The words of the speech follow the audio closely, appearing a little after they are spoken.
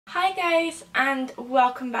Hi guys, and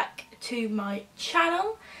welcome back to my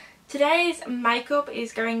channel. Today's makeup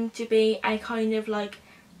is going to be a kind of like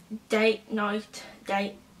date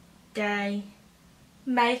day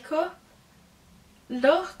makeup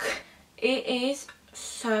look. It is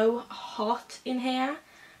so hot in here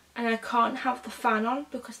and I can't have the fan on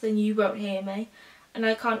because then you won't hear me, and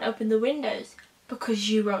I can't open the windows because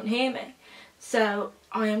you won't hear me. So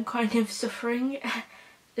I am kind of suffering a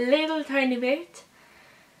little tiny bit.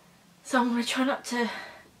 So I'm going to try not to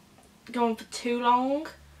go on for too long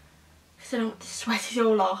because I don't want to sweat it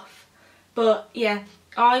all off. But yeah,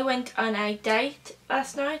 I went on a date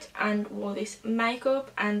last night and wore this makeup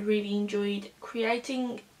and really enjoyed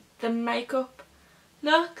creating the makeup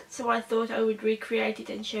look. So I thought I would recreate it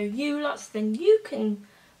and show you lots, then you can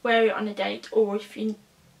wear it on a date, or if you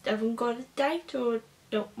haven't got a date or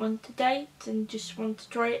don't want a date and just want to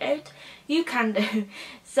try it out, you can do.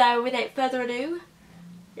 So without further ado,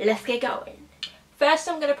 let's get going. First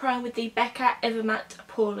I'm going to prime with the BECCA Evermatte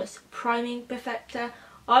Poreless Priming Perfector.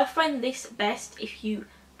 I find this best if you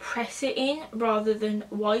press it in rather than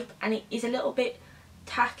wipe, and it is a little bit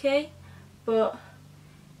tacky, but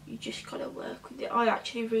you just got to work with it. I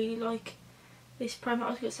actually really like this primer.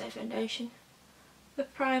 I was going to say foundation. The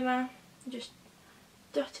primer, just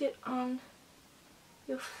dot it on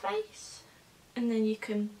your face and then you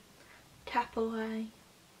can tap away.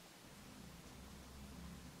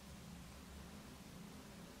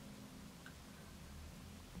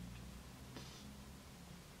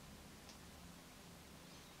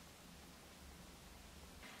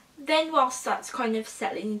 Then whilst that's kind of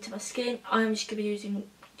settling into my skin, I'm just going to be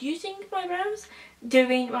using my brows,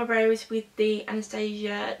 doing my brows with the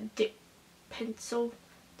Anastasia Dip Pencil,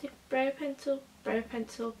 Brow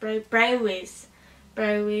Wiz.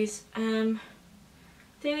 I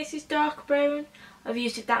think this is dark brown. I've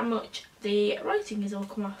used it that much, the writing has all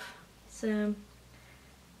come off. So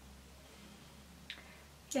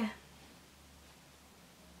yeah,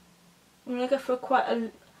 I'm going to go for quite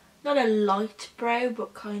a, not a light brow,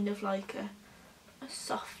 but kind of like a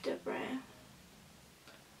softer brow.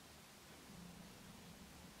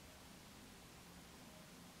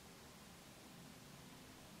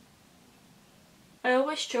 I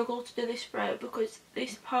always struggle to do this brow because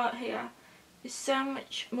this part here is so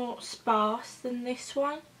much more sparse than this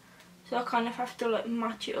one, so I kind of have to like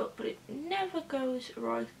match it up, but it never goes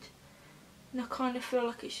right, and I kind of feel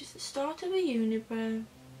like it's just the start of a unibrow.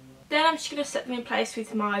 Then I'm just going to set them in place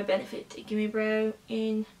with my Benefit Gimme brow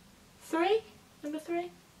in number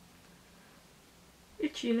 3.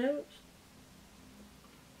 Itchy nose.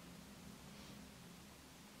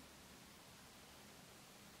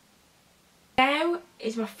 Now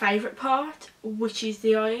is my favourite part, which is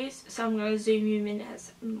the eyes, so I'm going to zoom you in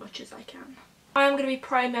as much as I can. I am going to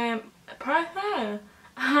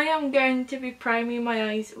be priming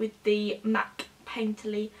my eyes with the MAC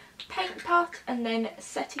Painterly paint pot, and then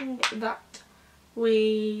setting that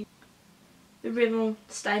with the Rimmel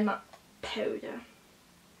Stay Matte powder.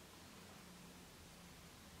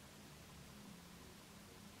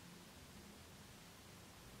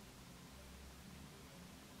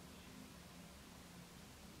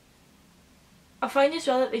 I find as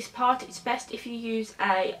well that this part, it's best if you use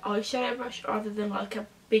a eyeshadow brush rather than like a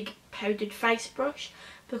big powdered face brush,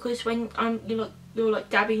 because when you're like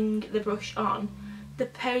dabbing the brush on, the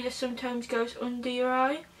powder sometimes goes under your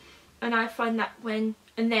eye, and I find that and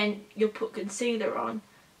then you'll put concealer on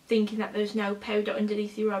thinking that there's no powder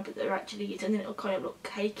underneath your eye, but there actually is, and then it'll kind of look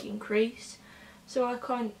cakey and crease. So I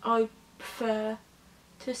prefer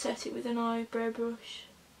to set it with an eyebrow brush.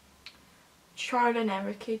 Trial and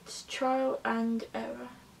error, kids. Trial and error.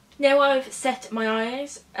 Now I've set my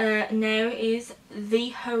eyes, now is the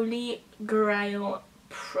Holy Grail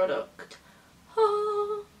product.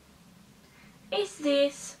 Oh, it's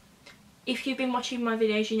this. If you've been watching my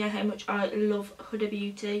videos, you know how much I love Huda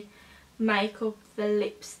Beauty makeup, the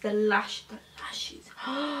lips, the lashes,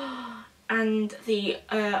 and the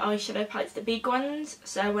eyeshadow palettes, the big ones.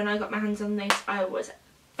 So when I got my hands on this, I was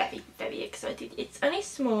very, very excited. It's only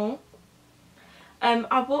small. I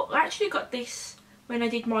actually got this when I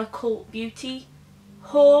did my Cult Beauty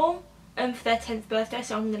haul for their 10th birthday,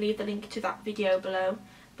 so I'm going to leave the link to that video below.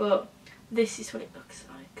 But this is what it looks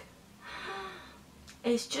like.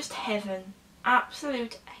 It's just heaven,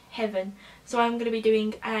 absolute heaven. So I'm going to be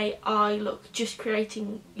doing a eye look, just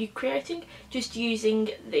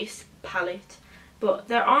using this palette. But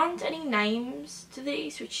there aren't any names to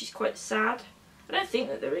these, which is quite sad. I don't think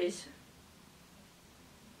that there is.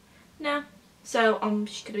 No. So I'm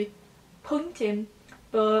just going to be pointing,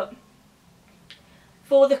 but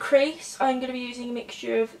For the crease, I'm going to be using a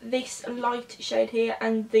mixture of this light shade here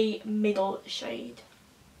and the middle shade.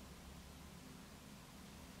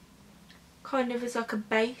 Kind of as like a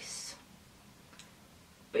base,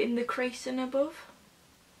 but in the crease and above.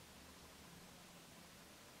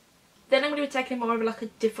 Then I'm going to be taking more of like a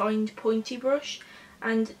defined pointy brush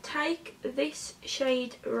and take this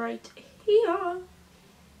shade right here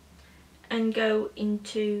and go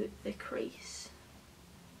into the crease.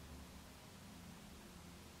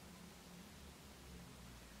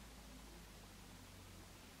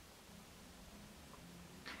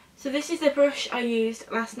 So this is the brush I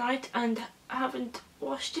used last night and I haven't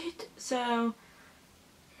washed it, so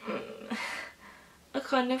I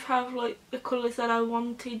kind of have like the colours that I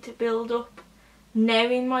wanted to build up now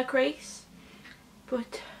in my crease,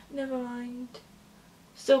 but never mind,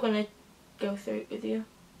 still gonna go through it with you.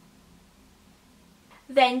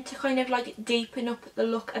 Then to kind of like deepen up the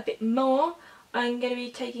look a bit more, I'm going to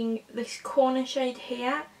be taking this corner shade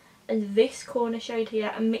here and this corner shade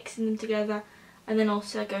here and mixing them together, and then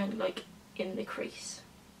also going like in the crease.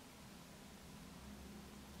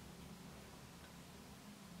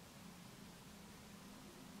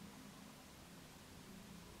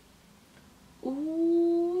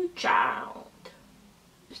 Ooh, child.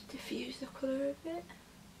 Just diffuse the colour a bit.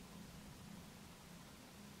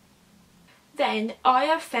 Then I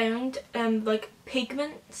have found like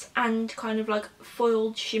pigments and kind of like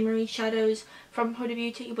foiled shimmery shadows from Huda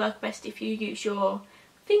Beauty work best if you use your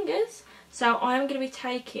fingers. So I'm going to be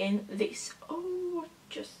taking this,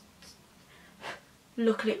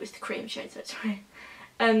 luckily it was the cream shade, so it's fine.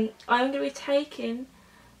 I'm going to be taking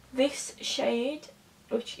this shade,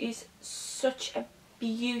 which is such a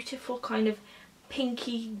beautiful kind of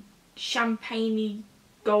pinky, champagne-y,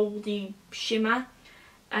 goldy shimmer,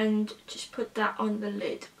 and just put that on the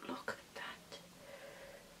lid. Look at that.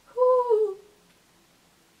 Ooh.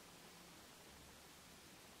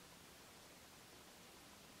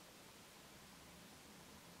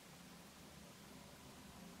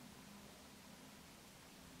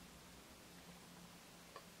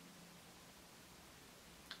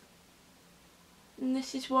 And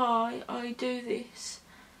this is why I do this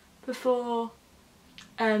before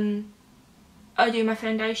I do my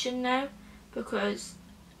foundation now, because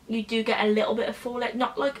you do get a little bit of fallout,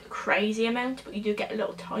 not like a crazy amount, but you do get a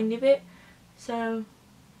little tiny bit. So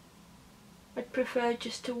I'd prefer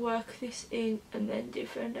just to work this in and then do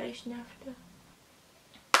foundation after.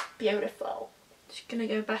 Beautiful. Just gonna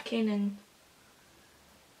go back in and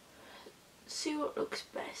see what looks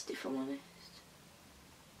best, if I'm honest.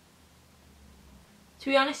 To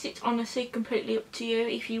be honest, it's honestly completely up to you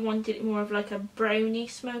if you wanted it more of like a browny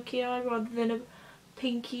smoky eye rather than a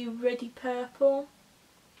pinky reddy purple.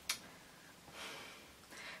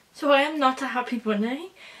 So I am not a happy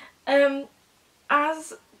bunny.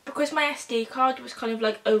 Because my SD card was kind of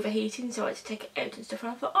like overheating, so I had to take it out and stuff,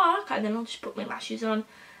 and I thought, oh okay, then I'll just put my lashes on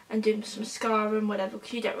and do some mascara and whatever,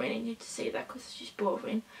 because you don't really need to see that because it's just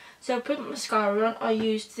boring. So I put my mascara on. I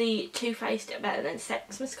used the Too Faced Better Than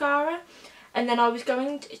Sex mascara. And then I was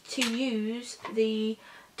going to use the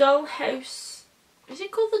Dollhouse, is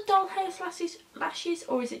it called the Dollhouse lashes,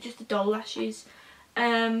 or is it just the doll lashes?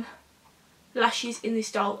 Lashes in this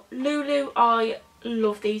style. Lulu, I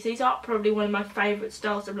love these. These are probably one of my favourite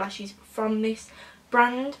styles of lashes from this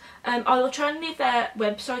brand. I will try and leave their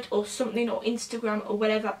website or something, or Instagram or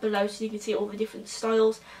whatever below, so you can see all the different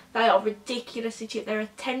styles. They are ridiculously cheap. They're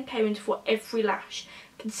 £10 for every lash,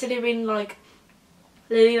 considering like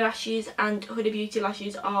Lily lashes and Huda Beauty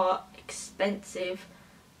lashes are expensive.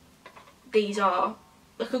 These are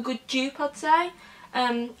like a good dupe, I'd say.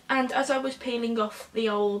 And as I was peeling off the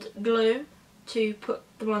old glue to put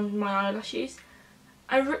them on my eyelashes,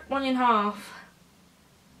 I ripped one in half.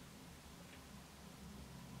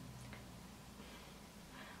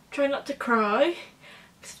 Try not to cry,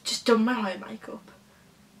 because I've just done my eye makeup.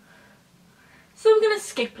 So we're going to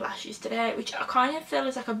skip lashes today, which I kind of feel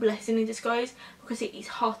is like a blessing in disguise, because it is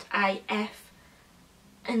hot AF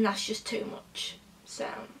and that's just too much. So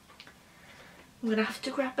I'm going to have to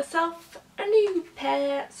grab myself a new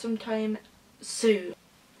pair sometime soon.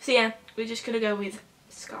 So yeah, we're just going to go with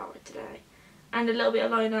mascara today. And a little bit of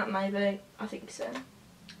liner, maybe. I think so.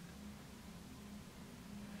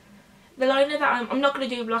 The liner that I'm not going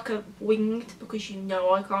to do like a winged, because you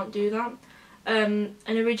know I can't do that. And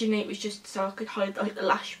originally it was just so I could hide like the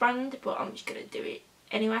lash band, but I'm just going to do it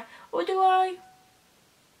anyway. Or do I?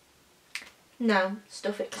 No,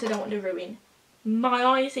 stuff it, because I don't want to ruin my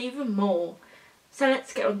eyes even more. So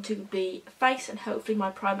let's get on to the face, and hopefully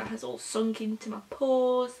my primer has all sunk into my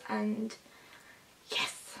pores, and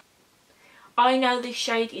yes. I know this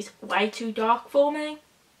shade is way too dark for me.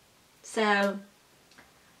 So,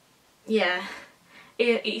 yeah.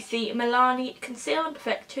 It's the Milani Conceal and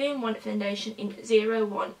Perfect 2-in-1 foundation in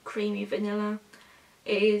 01 Creamy Vanilla.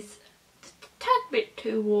 It is a tad bit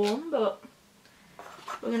too warm, but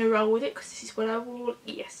we're going to roll with it because this is what I wore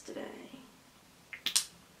yesterday.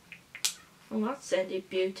 Well, that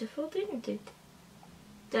sounded beautiful, didn't it?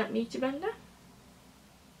 That beauty blender.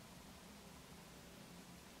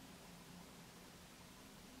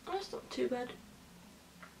 Oh, that's not too bad.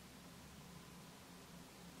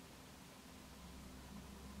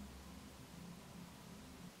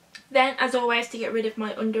 Then, as always, to get rid of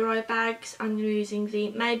my under eye bags, I'm using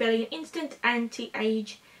the Maybelline Instant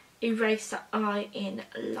Anti-Age Eraser Eye in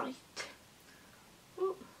Light.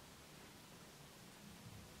 Ooh.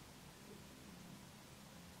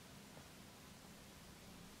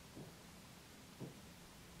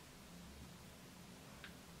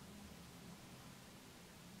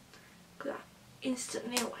 Look at that,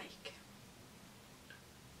 instantly awake.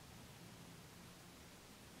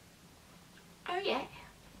 Oh yeah.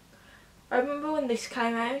 I remember when this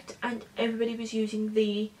came out and everybody was using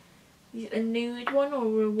a nude one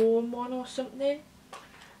or a warm one or something,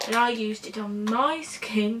 and I used it on my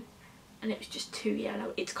skin and it was just too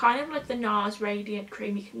yellow. It's kind of like the NARS Radiant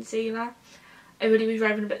Creamy Concealer. Everybody was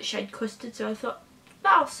raving about the shade Custard, so I thought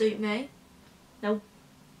that'll suit me. No,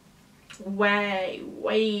 way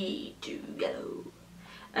too yellow.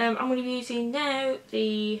 I'm going to be using now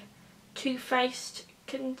the Too Faced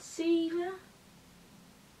Concealer.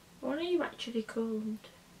 What are you actually called?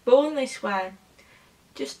 Born This Way.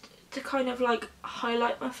 Just to kind of like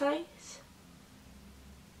highlight my face.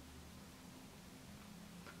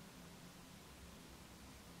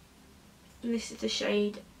 And this is the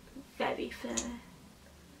shade Very Fair.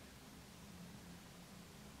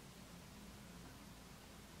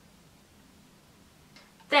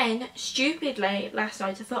 Then, stupidly, last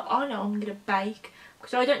night I thought, oh no, I'm going to bake.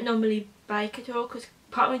 Because I don't normally bake at all, because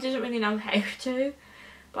part of me doesn't really know how to.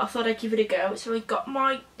 But I thought I'd give it a go. So I got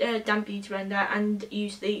my damp beauty blender and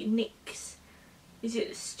used the NYX, is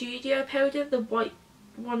it Studio Powder? The white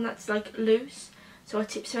one that's like loose. So I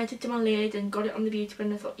tip cemented to my lid and got it on the beauty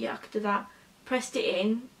blender. I thought, yeah, I could do that. Pressed it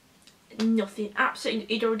in. Nothing. Absolutely,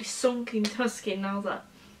 it'd already sunk into my skin. And I was like,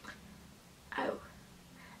 oh.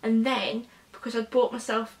 And then, because I'd bought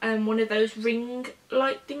myself one of those ring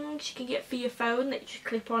light things you can get for your phone that you just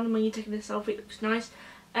clip on, and when you're taking a selfie it looks nice.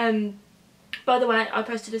 By the way, I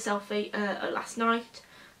posted a selfie last night,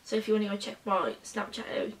 so if you want to go check my Snapchat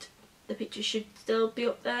out, the picture should still be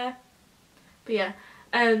up there. But yeah,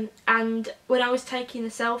 and when I was taking the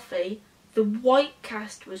selfie, the white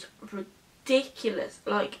cast was ridiculous.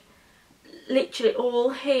 Like, literally all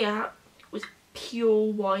here was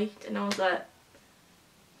pure white, and I was like,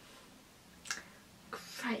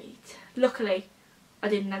 great. Luckily, I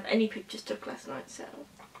didn't have any pictures took last night, so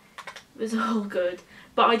it was all good.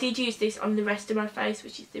 But I did use this on the rest of my face,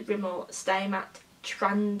 which is the Rimmel Stay Matte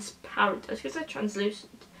Transparent. I was going to say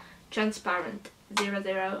translucent. Transparent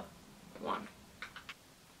 001.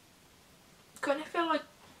 Kind of feel like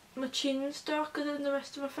my chin's darker than the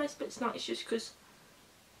rest of my face, but it's not. It's just because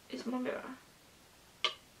it's my mirror.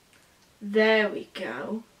 There we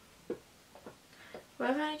go. Why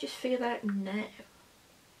have I just figured that out now?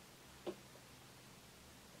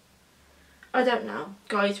 I don't know.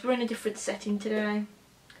 Guys, we're in a different setting today.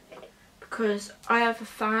 Because I have a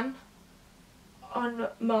fan on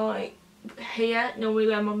my here, normally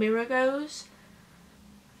where my mirror goes,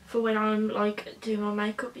 for when I'm like doing my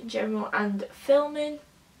makeup in general and filming.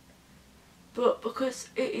 But because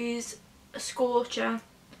it is a scorcher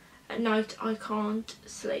at night, I can't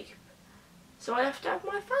sleep. So I have to have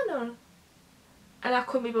my fan on. And I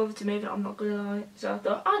couldn't be bothered to move it, I'm not gonna lie. So I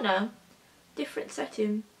thought, oh no, different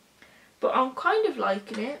setting. But I'm kind of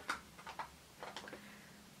liking it.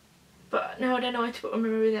 But now I don't know how to put my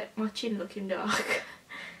mirror without my chin looking dark.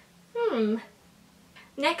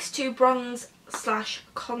 Next to bronze slash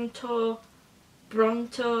contour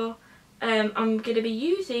bronzer, I'm going to be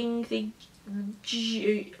using the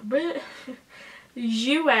Jouer,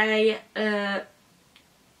 I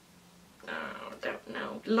don't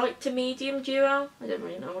know, light to medium duo. I don't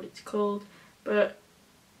really know what it's called, but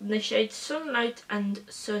the shades Sunlight and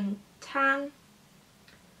Sun Tan.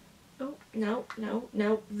 Oh, no,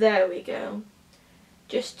 there we go.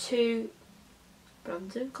 Just to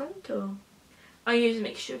bronze and contour. I use a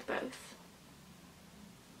mixture of both.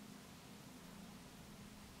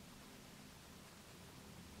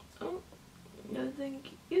 Oh, no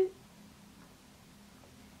thank you.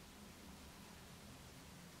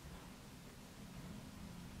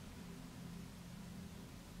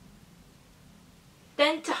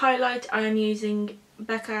 Then to highlight, I am using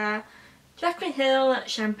BECCA Jaclyn Hill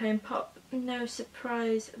Champagne Pop. No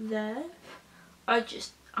surprise there.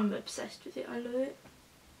 I'm obsessed with it. I love it.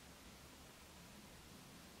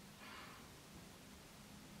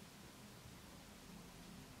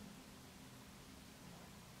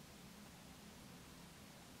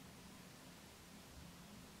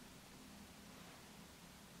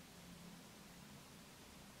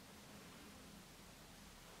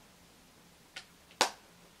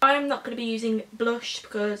 I am not going to be using blush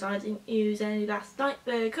because I didn't use any last night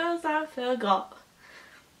because I forgot.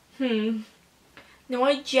 Now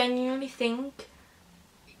I genuinely think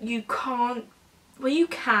you can't, well you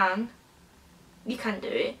can do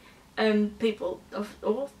it. People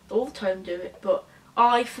all the time do it, but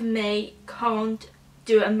I, for me, can't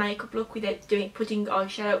do a makeup look without putting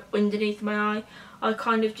eyeshadow underneath my eye. I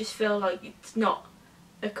kind of just feel like it's not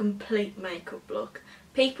a complete makeup look.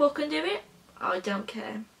 People can do it, I don't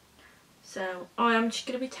care. So I am just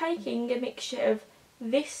going to be taking a mixture of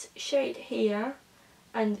this shade here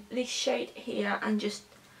and this shade here and just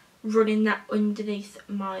running that underneath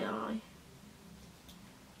my eye.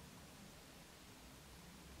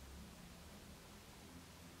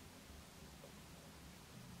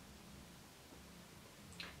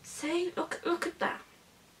 See, look at that.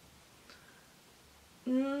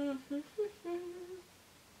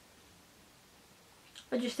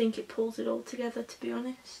 I just think it pulls it all together, to be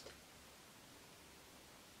honest.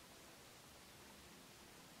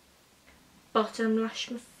 Bottom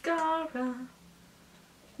lash mascara.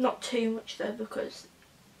 Not too much though, because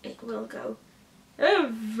it will go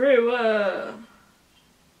everywhere.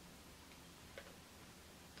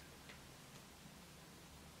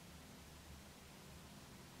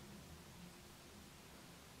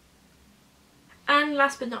 And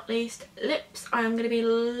last but not least, lips. I am going to be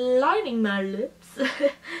lining my lips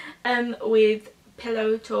with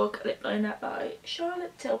Pillowtalk lip liner by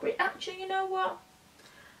Tilbury. Actually, you know what?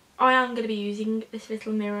 I am going to be using this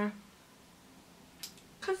little mirror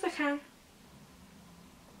because I can.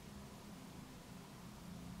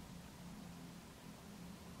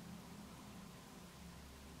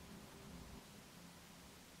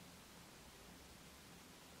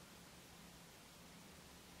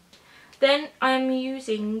 Then I am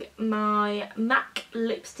using my MAC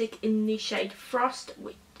lipstick in the shade Frost,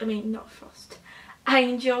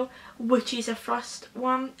 Angel, which is a Frost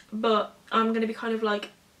one, but I'm going to be kind of like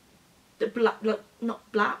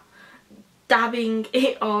dabbing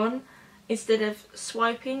it on instead of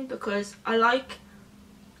swiping, because I like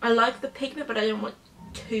the pigment, but I don't want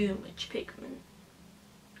too much pigment.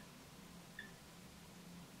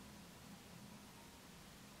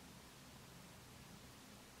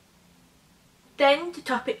 Then to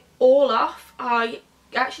top it all off, I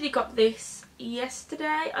actually got this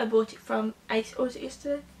yesterday. I bought it from Ace, or was it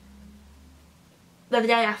yesterday? No, the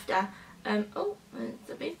day after. Oh,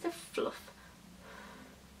 it's a bit of fluff.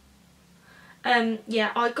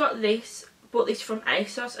 Yeah, I got this, bought this from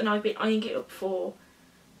ASOS, and I've been eyeing it up for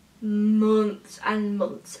months and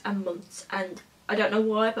months and months, and I don't know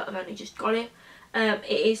why, but I've only just got it. It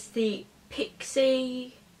is the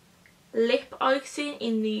Pixi lip icing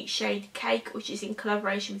in the shade Cake, which is in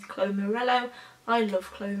collaboration with Chloe Morello. I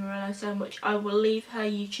love Chloe Morello so much. I will leave her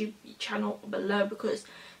YouTube channel below because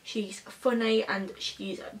she's funny and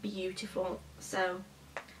she's beautiful, so,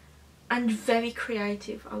 and very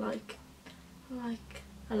creative. I like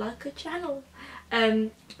her channel.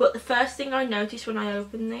 But the first thing I noticed when I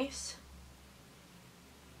opened this,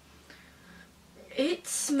 it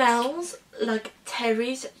smells like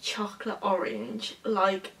Terry's chocolate orange.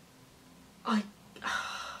 Like,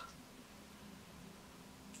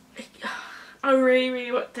 I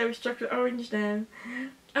really want Terry's chocolate orange now.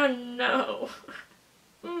 Oh no.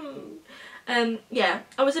 Yeah,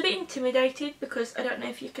 I was a bit intimidated because I don't know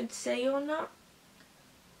if you can see or not,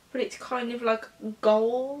 but it's kind of like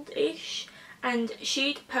goldish, and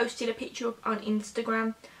she'd posted a picture up on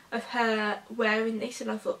Instagram of her wearing this,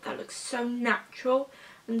 and I thought that looks so natural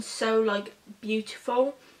and so like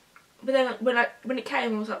beautiful. But then when it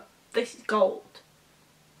came, I was like, this is gold.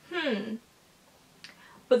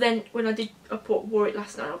 But then when I wore it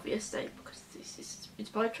last night, obviously, because this is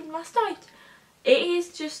inspired from last night. It is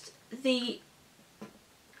just the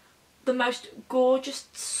most gorgeous,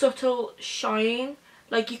 subtle shine.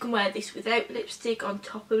 Like, you can wear this without lipstick, on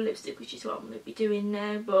top of lipstick, which is what I'm going to be doing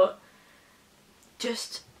now, but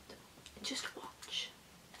just watch.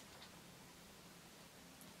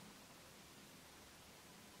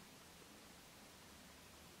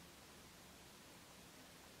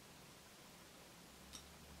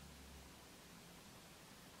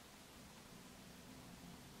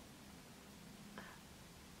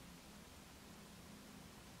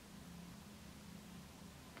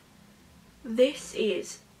 This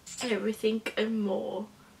is everything and more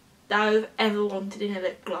that I've ever wanted in a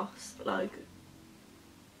lip gloss. Like,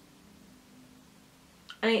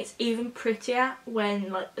 and it's even prettier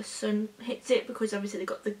when like the sun hits it, because obviously they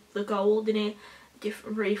got the gold in it,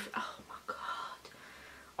 different reef. Oh my god,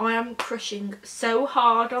 I am crushing so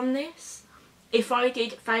hard on this. If I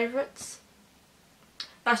did favourites,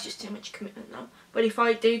 that's just too much commitment though, but if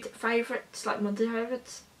I did favourites, like monthly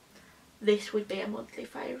favourites, this would be a monthly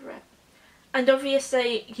favourite. And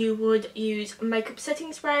obviously you would use makeup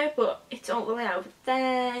setting spray, but it's all the way over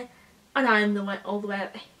there and I'm all the way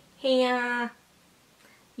over here,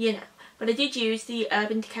 you know. But I did use the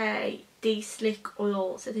Urban Decay De-Slick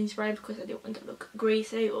Oil setting spray because I didn't want to look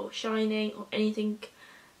greasy or shiny or anything.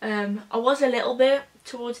 I was a little bit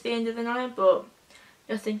towards the end of the night, but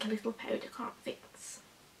I think a little powder can't fix.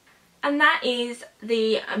 And that is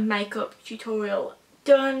the makeup tutorial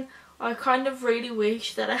done. I kind of really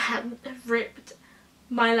wish that I hadn't ripped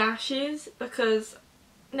my lashes, because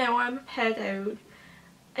now I'm hair down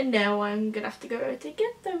and now I'm gonna have to go to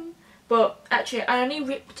get them. But actually I only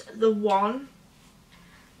ripped the one,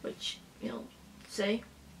 which you'll see.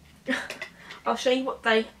 I'll show you what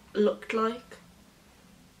they looked like.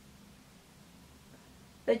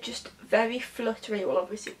 They're just very fluttery. Well,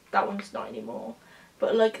 obviously that one's not anymore,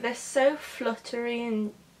 but like they're so fluttery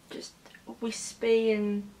and just wispy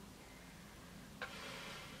and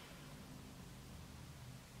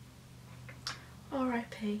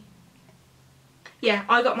R.I.P. Yeah,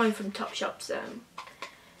 I got mine from Topshop, so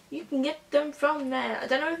you can get them from there. I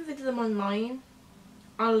don't know if they do them online.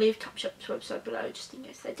 I'll leave Topshop's website below just in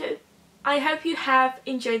case they do. I hope you have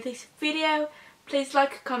enjoyed this video. Please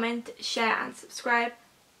like, comment, share and subscribe,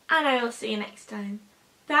 and I will see you next time.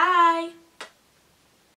 Bye!